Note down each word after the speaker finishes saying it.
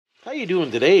How you doing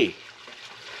today?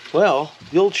 Well,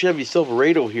 the old Chevy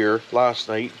Silverado here last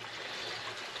night.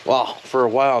 Well, for a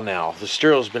while now, the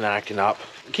stereo's been acting up.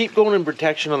 Keep going in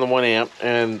protection on the 1 amp,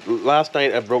 and last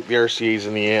night I broke the RCAs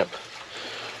in the amp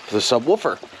for the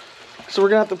subwoofer. So we're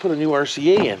gonna have to put a new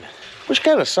RCA in, which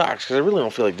kind of sucks because I really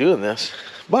don't feel like doing this,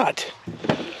 but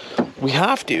we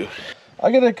have to.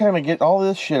 I gotta kind of get all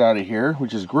this shit out of here,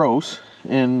 which is gross,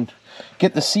 and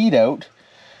get the seat out.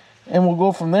 And we'll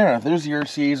go from there. There's the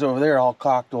RCAs over there all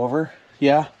cocked over.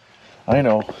 Yeah, I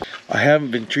know. I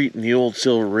haven't been treating the old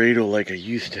Silverado like I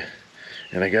used to.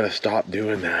 And I gotta stop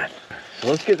doing that. So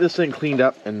let's get this thing cleaned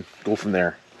up and go from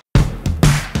there.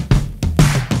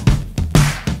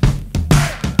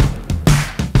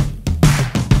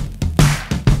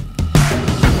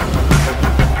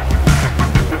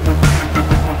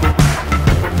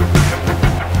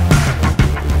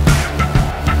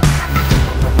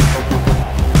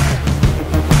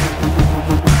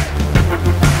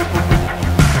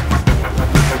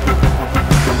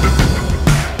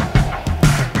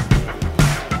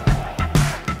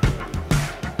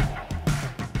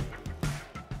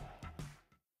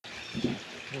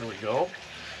 There we go.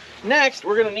 Next,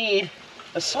 we're gonna need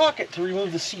a socket to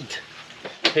remove the seat.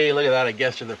 Hey, look at that. I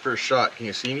guessed you're the first shot. Can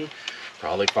you see me?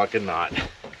 Probably fucking not.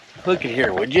 Look at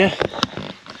here, would you?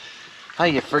 How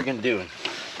you friggin' doing?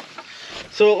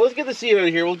 So let's get the seat out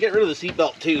of here. We'll get rid of the seat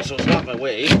belt too, so it's not in my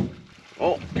way.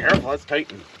 Oh, careful, that's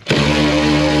tighten.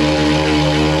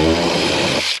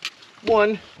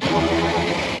 1,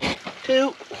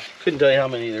 2. Couldn't tell you how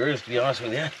many there is, to be honest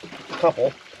with you. A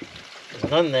couple.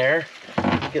 There's none there.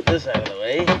 Get this out of the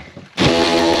way.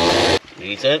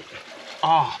 Decent.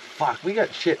 Oh, fuck. We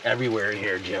got shit everywhere in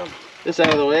here, Jim. This out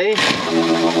of the way.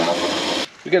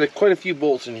 We got quite a few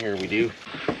bolts in here, we do.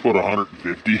 About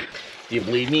 150. Do you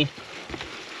believe me?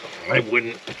 I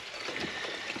wouldn't.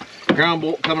 Ground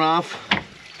bolt coming off.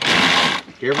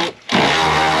 Careful.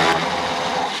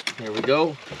 There we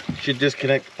go. Should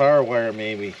disconnect the power wire,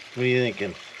 maybe. What are you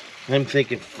thinking? I'm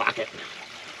thinking, fuck it.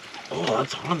 Oh,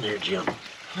 that's on there, Jim.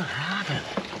 What happened?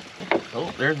 Oh,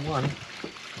 there's one.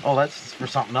 Oh, that's for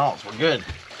something else. We're good.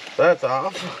 That's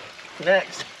off.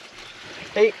 Next.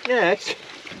 Hey, next.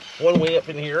 One way up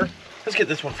in here. Let's get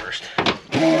this one first.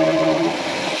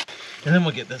 And then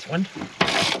we'll get this one.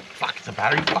 Fuck, is the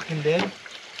battery fucking dead?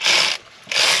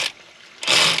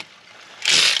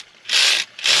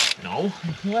 No.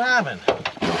 What happened?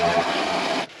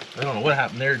 I don't know what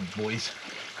happened there, boys,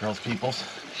 girls, peoples.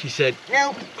 She said,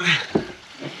 no.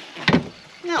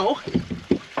 No.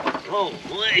 Oh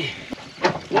boy.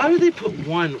 Why do they put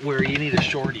one where you need a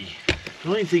shorty? I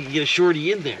don't even think you get a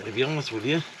shorty in there, to be honest with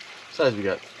you. Besides, we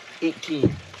got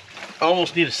 18. I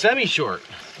almost need a semi-short.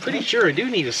 Pretty sure I do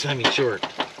need a semi-short.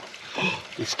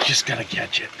 It's just gonna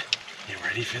catch it. You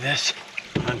ready for this?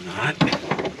 I'm not.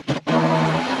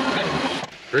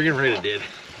 Friggin' right it did.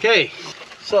 Okay,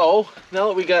 so now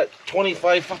that we got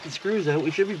 25 fucking screws out,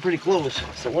 we should be pretty close.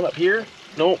 So one up here.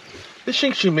 Nope. This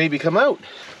shank should maybe come out.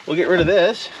 We'll get rid of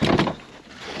this.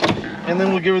 And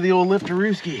then we'll give her the old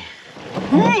lifter-ooski.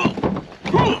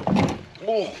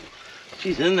 Oh,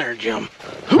 she's in there, Jim.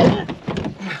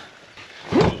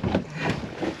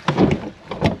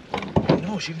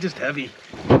 No, she's just heavy.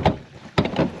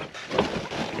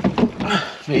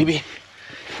 Maybe.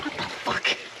 What the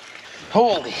fuck?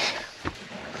 Holy.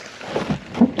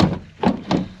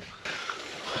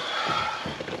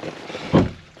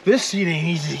 This seat ain't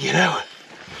easy to get out.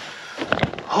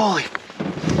 Holy.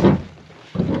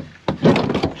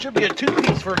 Should be a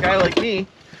two-piece for a guy like me.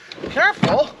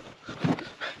 Careful.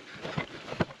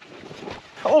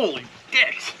 Holy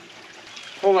dicks.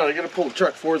 Hold on, I gotta pull the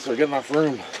truck forward so I get enough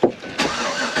room.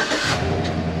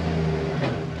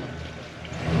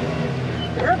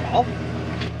 Careful.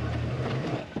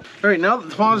 Alright, now that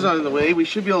the pond's out of the way, we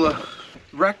should be able to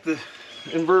wreck the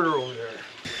inverter over there.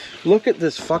 Look at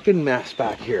this fucking mess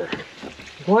back here.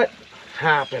 What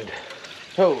happened?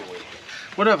 Holy.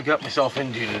 What have I got myself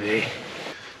into today?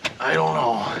 I don't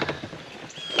know.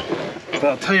 But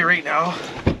I'll tell you right now,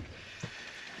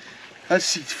 that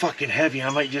seat's fucking heavy. I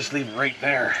might just leave it right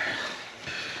there.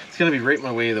 It's gonna be right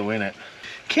my way to win it.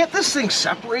 Can't this thing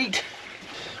separate?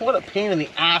 What a pain in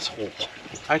the asshole.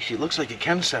 Actually, it looks like it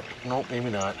can separate. Nope, maybe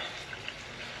not.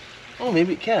 Oh,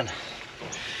 maybe it can.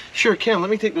 Sure can. Let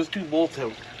me take those two bolts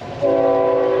out. Come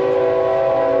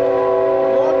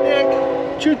on,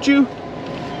 Nick. Choo-choo.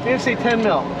 I'm gonna say 10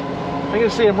 mil. I'm gonna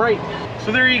say I'm right.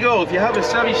 So there you go. If you have a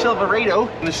Chevy Silverado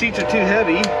and the seats are too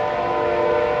heavy,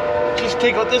 just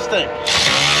take out this thing.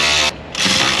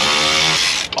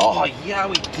 Oh yeah,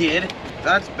 we did.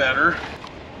 That's better.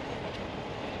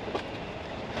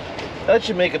 That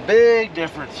should make a big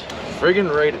difference.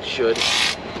 Friggin' right it should.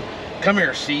 Come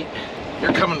here, seat.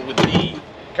 You're coming with me.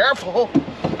 Careful.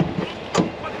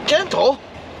 Gentle.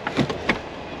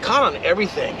 Caught on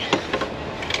everything.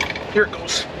 Here it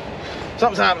goes.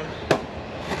 Something's happening.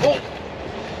 Oh.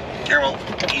 Careful.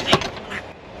 Easy.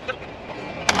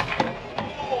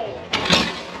 Oh.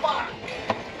 Fuck.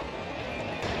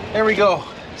 There we go.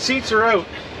 Seats are out.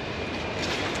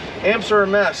 Amps are a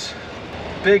mess.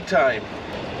 Big time.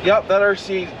 Yup, that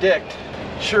RCA's dicked.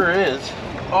 Sure is.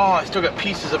 Oh, I still got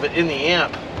pieces of it in the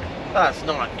amp. That's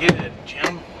not good,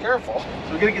 Jim. Careful.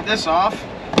 So we gotta get this off.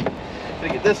 Gotta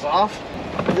get this off.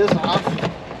 This off.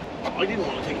 Oh, I didn't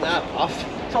want to take that off.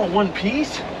 It's all one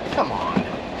piece. Come on.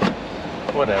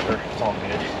 Whatever. It's all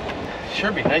good.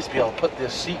 Sure be nice to be able to put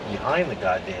this seat behind the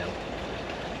goddamn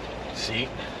seat.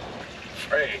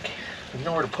 Frig. There's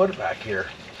nowhere to put it back here.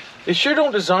 They sure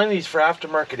don't design these for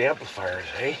aftermarket amplifiers,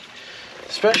 eh?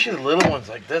 Especially the little ones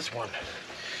like this one.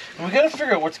 And we gotta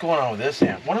figure out what's going on with this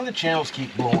amp. One of the channels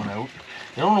keep blowing out.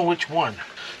 I don't know which one.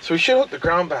 So we should hook the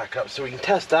ground back up so we can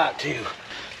test that too.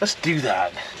 Let's do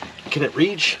that. Can it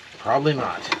reach? Probably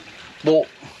not. Bolt.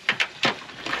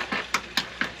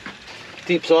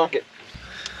 Deep socket.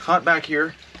 Hot back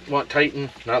here. Want tighten,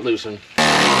 not loosen.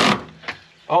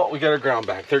 Oh, we got our ground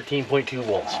back. 13.2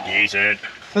 volts. Decent.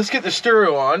 Let's get the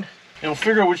stereo on and we'll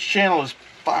figure out which channel is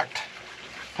fucked.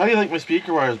 How do you like my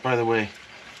speaker wires, by the way?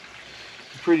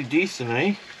 Pretty decent,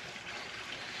 eh?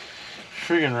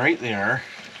 Friggin' right they are.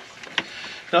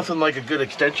 Nothing like a good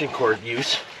extension cord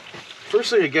use.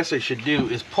 First thing I guess I should do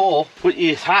is pull. What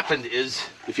has happened is,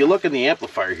 if you look in the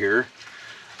amplifier here,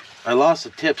 I lost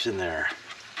the tips in there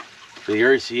for the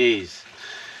RCAs.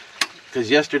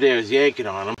 Because yesterday I was yanking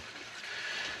on them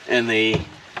and they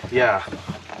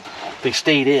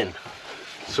stayed in.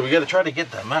 So we got to try to get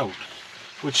them out,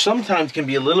 which sometimes can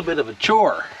be a little bit of a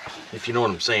chore, if you know what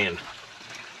I'm saying.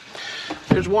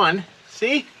 There's one.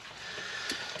 See?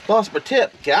 Lost my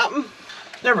tip, Captain.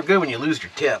 Never good when you lose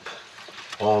your tip.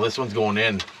 Oh, this one's going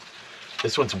in.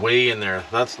 This one's way in there.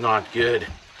 That's not good.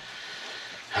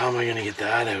 How am I going to get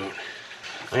that out?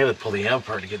 I'm going to pull the amp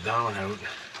apart to get that one out.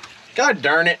 God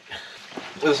darn it.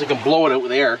 Unless I can blow it out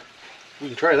with air. We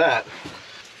can try that.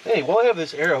 Hey, while I have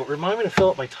this air out, remind me to fill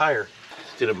up my tire.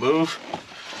 Did it move?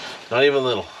 Not even a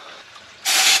little.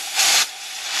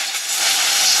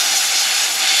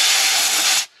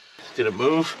 Did it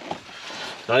move?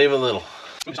 Not even a little.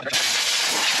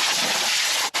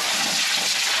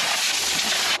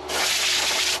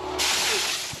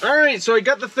 Alright, so I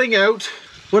got the thing out.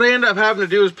 What I end up having to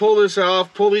do is pull this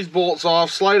off, pull these bolts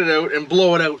off, slide it out, and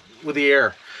blow it out with the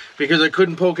air. Because I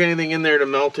couldn't poke anything in there to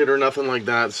melt it or nothing like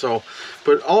that. So,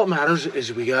 but all that matters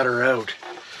is we got her out.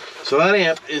 So that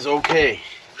amp is okay.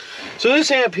 So this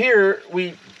amp here,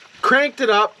 we cranked it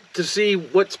up to see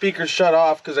what speakers shut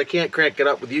off, because I can't crank it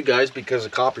up with you guys because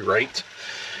of copyright.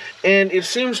 And it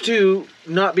seems to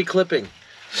not be clipping.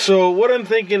 So what I'm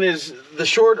thinking is the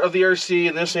short of the RC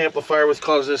in this amplifier was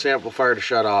causing this amplifier to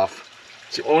shut off.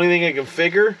 It's the only thing I can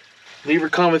figure. Leave your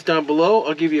comments down below.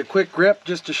 I'll give you a quick grip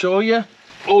just to show you.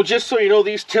 Oh, just so you know,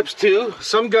 these tips too.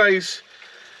 Some guys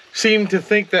seem to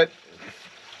think that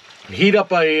heat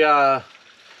up a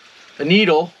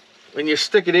needle and you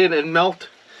stick it in and melt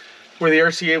where the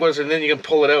RCA was, and then you can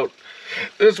pull it out.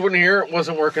 This one here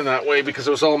wasn't working that way because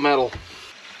it was all metal.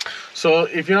 So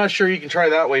if you're not sure, you can try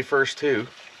that way first too.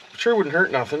 Sure wouldn't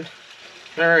hurt nothing.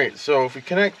 Alright, so if we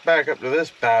connect back up to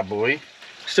this bad boy,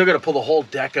 still got to pull the whole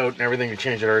deck out and everything to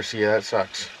change that RCA. That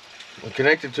sucks. I'm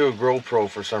connected to a GoPro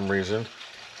for some reason.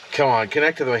 Come on,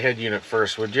 connect to the head unit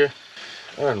first, would you?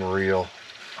 Unreal.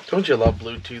 Don't you love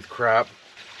Bluetooth crap?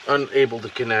 Unable to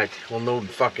connect. Well, no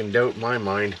fucking doubt in my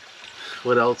mind.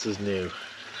 What else is new?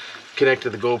 Connect to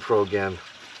the GoPro again.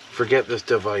 Forget this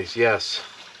device. Yes.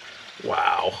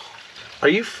 Wow. Are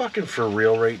you fucking for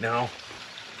real right now?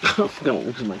 I'm gonna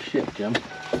lose my shit, Jim.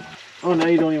 Oh, now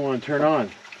you don't even want to turn on.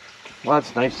 Well,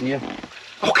 that's nice of you.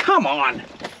 Oh, come on!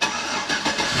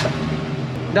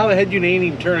 Now the head unit ain't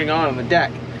even turning on the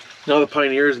deck. Now the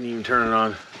Pioneer isn't even turning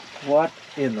on. What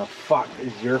in the fuck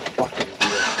is your fucking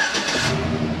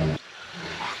deal?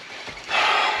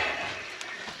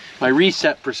 My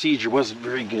reset procedure wasn't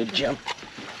very good, Jim.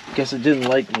 Guess it didn't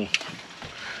like me.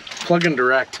 Plug in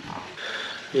direct.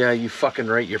 Yeah, you fucking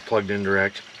right, you're plugged in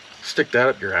direct. Stick that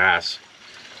up your ass.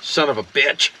 Son of a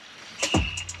bitch.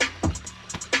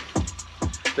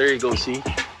 There you go, see?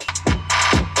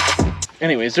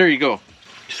 Anyways, there you go.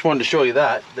 Just wanted to show you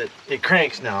that it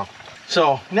cranks now.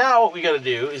 So now what we gotta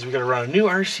do is we gotta run a new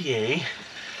RCA.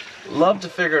 Love to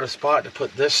figure out a spot to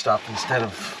put this stuff instead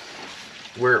of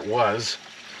where it was,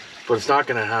 but it's not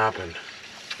gonna happen.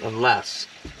 Unless,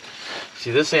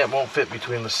 see, this amp won't fit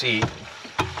between the seat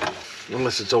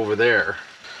unless it's over there.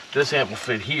 This amp will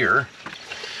fit here.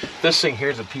 This thing here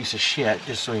is a piece of shit,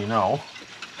 just so you know.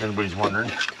 Anybody's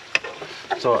wondering.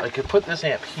 So I could put this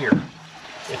amp here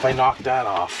if I knock that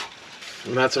off.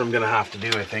 And that's what I'm gonna have to do,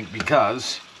 I think,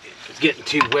 because it's getting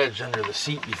too wedged under the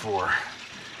seat before.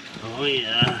 Oh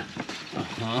yeah.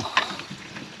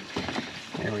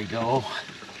 There we go.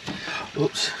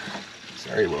 Oops.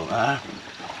 Sorry about that.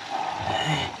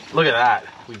 Look at that.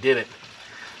 We did it.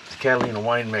 It's a Catalina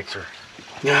wine mixer.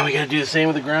 Now we gotta do the same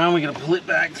with the ground. We gotta pull it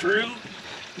back through.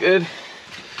 Good.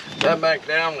 That back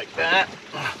down like that.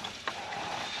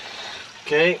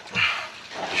 Okay.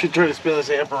 Should try to spin this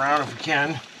amp around if we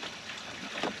can.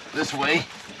 This way.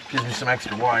 Gives me some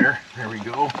extra wire. There we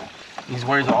go. These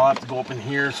wires all have to go up in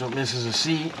here so it misses a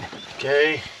seat.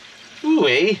 Okay. Ooh,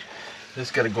 eh? This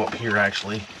got to go up here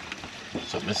actually,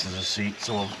 so it misses a seat.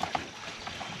 So we'll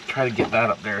try to get that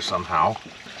up there somehow.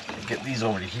 Get these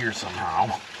over to here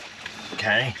somehow.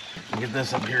 Okay. Get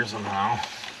this up here somehow.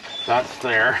 That's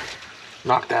there.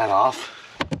 Knock that off.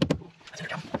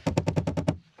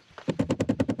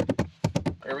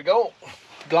 There we go.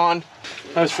 Gone.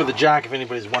 That was for the jack, if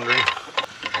anybody's wondering.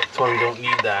 That's why we don't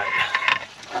need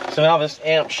that. So now this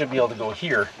amp should be able to go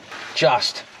here.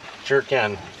 Just. Sure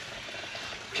can.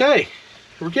 Okay.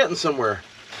 We're getting somewhere.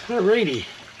 Alrighty.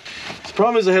 The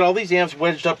problem is I had all these amps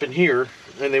wedged up in here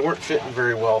and they weren't fitting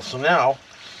very well. So now,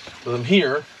 with them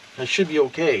here, I should be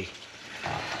okay.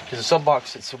 Because the sub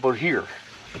box sits about here.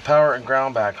 The power and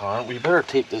ground back on. We better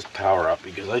tape this power up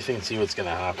because I think see what's going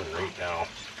to happen right now.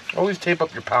 Always tape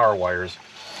up your power wires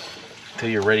until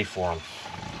you're ready for them.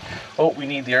 Oh, we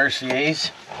need the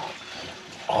RCAs.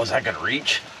 Oh, is that going to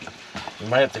reach? We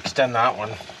might have to extend that one.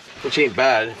 Which ain't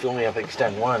bad if you only have to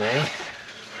extend one, eh?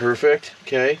 Perfect.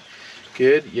 Okay.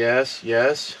 Good. Yes.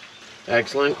 Yes.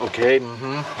 Excellent. Okay.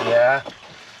 Yeah.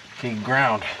 Okay,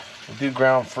 ground. We'll do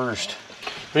ground first.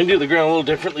 I'm going to do the ground a little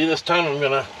differently this time. I'm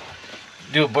going to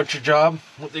do a butcher job,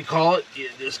 what they call it. You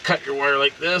just cut your wire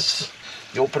like this.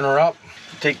 You open her up.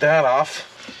 Take that off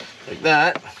like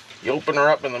that. You open her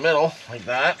up in the middle like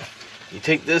that. You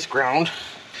take this ground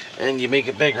and you make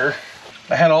it bigger.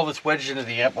 I had all this wedged into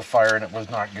the amplifier and it was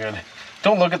not good.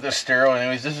 Don't look at this stereo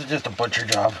anyways. This is just a butcher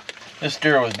job. This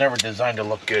stereo was never designed to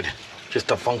look good, just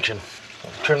to function.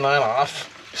 Turn that off.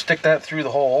 Stick that through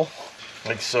the hole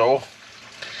like so.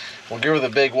 We'll give her the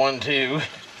big one too.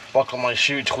 Buckle my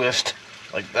shoe twist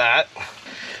like that.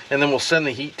 And then we'll send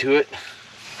the heat to it.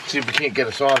 See if we can't get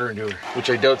a solder into her, which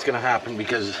I doubt's gonna happen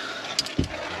because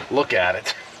look at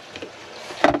it.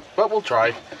 But we'll try.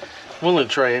 I'm willing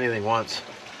to try anything once.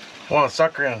 I want to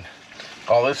sucker in.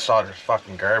 Oh, this solder's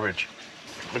fucking garbage.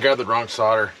 I got the wrong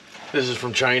solder. This is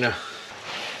from China.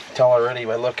 Tell already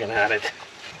by looking at it.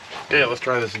 Yeah, let's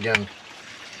try this again.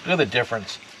 Look at the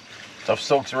difference. Stuff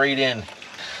soaks right in.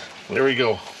 There we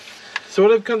go. So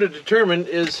what I've come to determine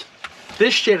is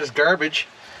this shit is garbage.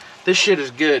 This shit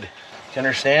is good. You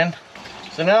understand?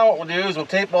 So now what we'll do is we'll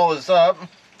tape all this up.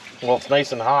 Well, it's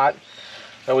nice and hot.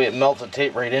 That way it melts the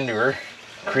tape right into her.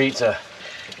 Creates a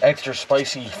extra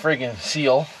spicy friggin'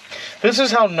 seal. This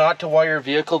is how not to wire a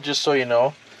vehicle, just so you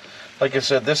know. Like I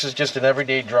said, this is just an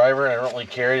everyday driver and I don't really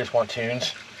care, I just want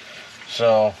tunes.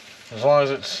 So as long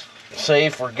as it's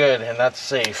safe, we're good, and that's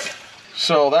safe.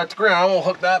 So that's ground. We'll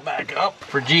hook that back up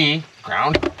for G,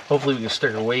 ground. Hopefully we can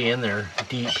stick her way in there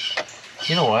deep.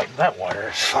 You know what? That wire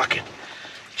is fucking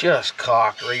just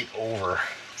cocked right over.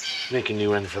 Make a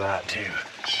new end for that too.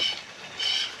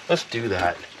 Let's do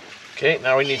that. Okay,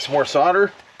 now we need some more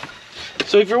solder.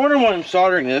 So if you're wondering why I'm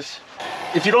soldering this,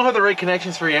 if you don't have the right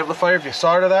connections for your amplifier, if you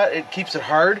solder that, it keeps it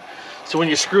hard. So when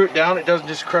you screw it down, it doesn't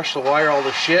just crush the wire, all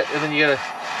the shit, and then you get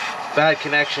a bad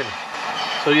connection.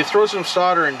 So you throw some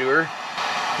solder into her,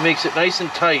 it makes it nice and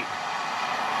tight.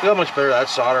 Look how much better that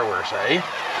solder works, eh?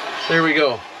 There we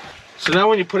go. So now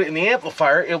when you put it in the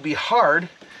amplifier, it'll be hard,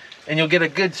 and you'll get a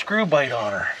good screw bite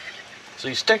on her. So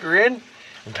you stick her in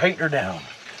and tighten her down.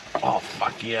 Oh,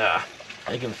 fuck yeah.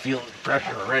 I can feel the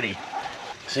pressure already.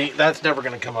 See, that's never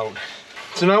gonna come out.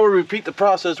 So now we'll repeat the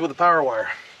process with a power wire.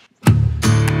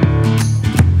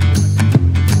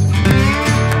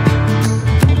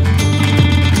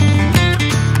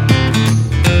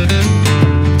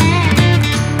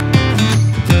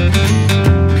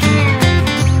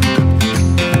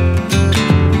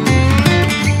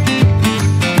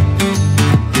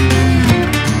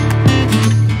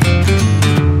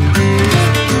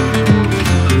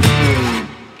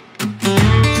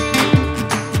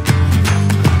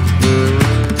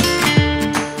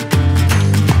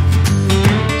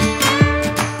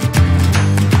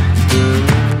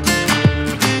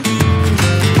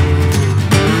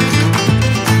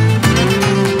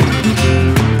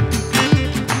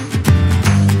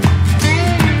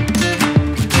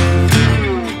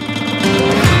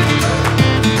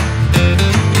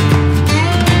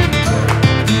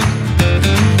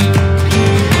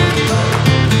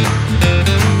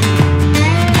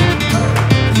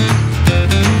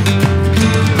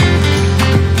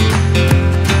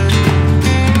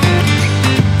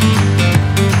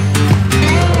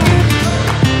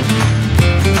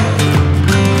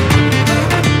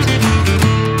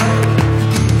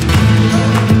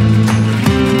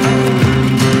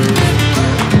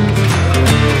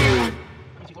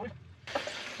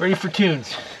 for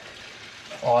tunes.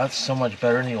 Oh, that's so much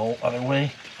better than the old other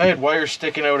way. I had wires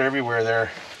sticking out everywhere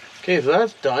there. Okay, so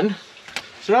that's done.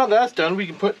 So now that's done, we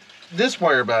can put this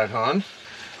wire back on.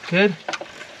 Good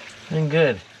and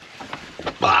good.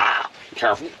 Bah,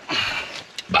 careful.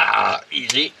 Bah,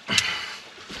 easy.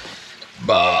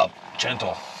 Bah,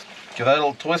 gentle. Get that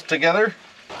little twist together.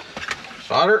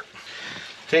 Solder.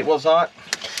 Tape was hot.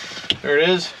 There it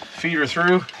is. Feed her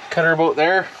through. Cut her about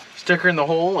there. Stick her in the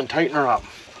hole and tighten her up.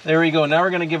 There we go. Now we're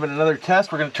going to give it another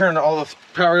test. We're going to turn all the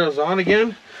power rails on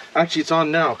again. Actually, it's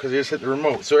on now because I just hit the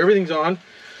remote. So everything's on.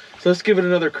 So let's give it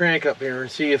another crank up here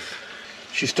and see if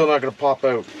she's still not going to pop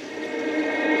out.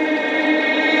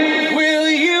 Will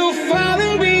you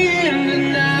follow me in the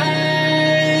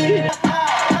night?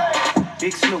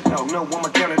 Big Snoop, no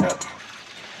woman count it up.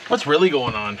 What's really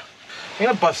going on? I'm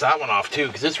going to bust that one off too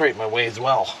because it's right in my way as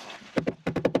well.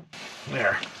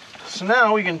 There. So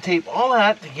now we can tape all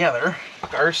that together.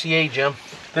 RCA, Jim.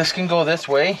 This can go this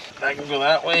way. That can go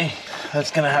that way.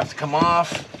 That's gonna have to come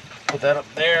off. Put that up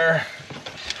there.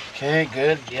 Okay,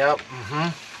 good. Yep.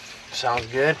 Sounds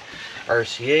good.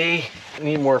 RCA.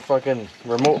 Need more fucking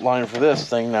remote line for this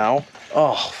thing now.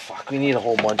 Oh, fuck. We need a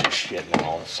whole bunch of shit now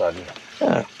all of a sudden.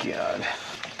 Oh, God.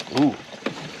 Ooh.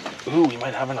 Ooh, we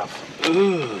might have enough.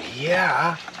 Ooh,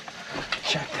 yeah.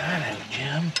 Check that out,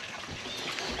 Jim.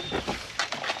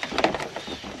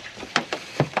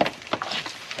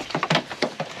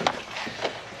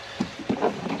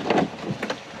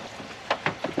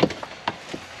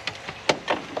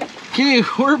 Okay,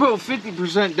 we're about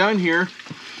 50% done here.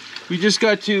 We just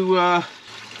got to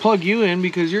plug you in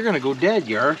because you're gonna go dead,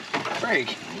 Yar.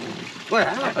 Frank, what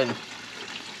happened?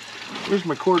 Where's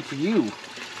my cord for you?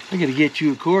 I gotta get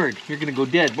you a cord. You're gonna go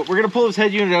dead. But we're gonna pull this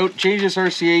head unit out, change this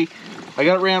RCA. I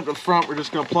got it ramped up front. We're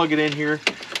just gonna plug it in here,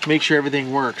 make sure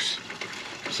everything works.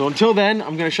 So until then,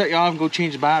 I'm gonna shut you off and go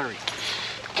change the battery.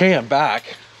 Okay, I'm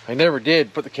back. I never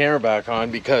did put the camera back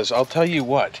on because I'll tell you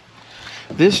what,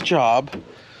 this job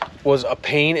was a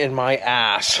pain in my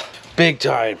ass, big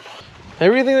time.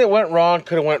 Everything that went wrong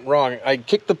could have went wrong. I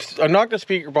knocked the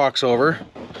speaker box over,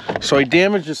 so I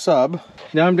damaged the sub.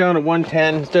 Now I'm down to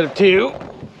 110 instead of 2.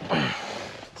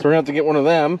 So we're gonna have to get one of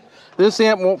them. This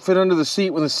amp won't fit under the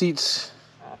seat when the seat's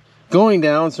going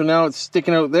down, so now it's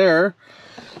sticking out there.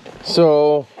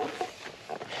 So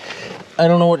I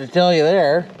don't know what to tell you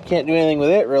there. Can't do anything with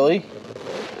it really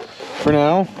for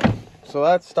now. So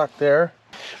that's stuck there.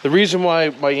 The reason why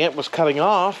my amp was cutting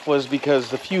off was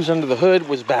because the fuse under the hood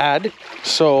was bad.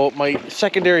 So my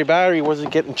secondary battery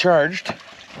wasn't getting charged,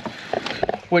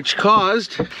 which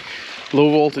caused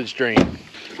low voltage drain.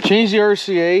 Changed the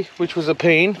RCA, which was a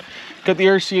pain. Got the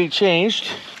RCA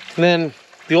changed. And then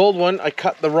the old one, I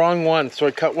cut the wrong one. So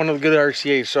I cut one of the good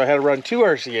RCAs. So I had to run 2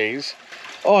 RCAs.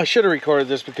 Oh, I should have recorded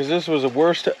this because this was a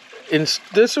worst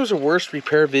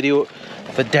repair video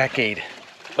of the decade.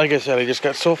 Like I said, I just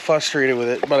got so frustrated with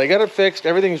it, but I got it fixed.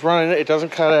 Everything's running. It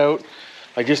doesn't cut out.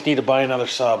 I just need to buy another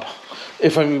sub.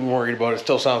 If I'm even worried about it, it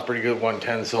still sounds pretty good at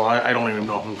 110, so I don't even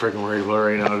know if I'm freaking worried about it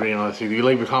right now, to be honest with you.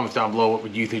 Leave your comments down below. What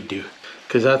would you think do?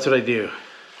 Because that's what I do.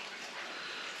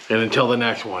 And until the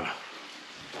next one,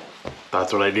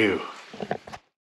 that's what I do.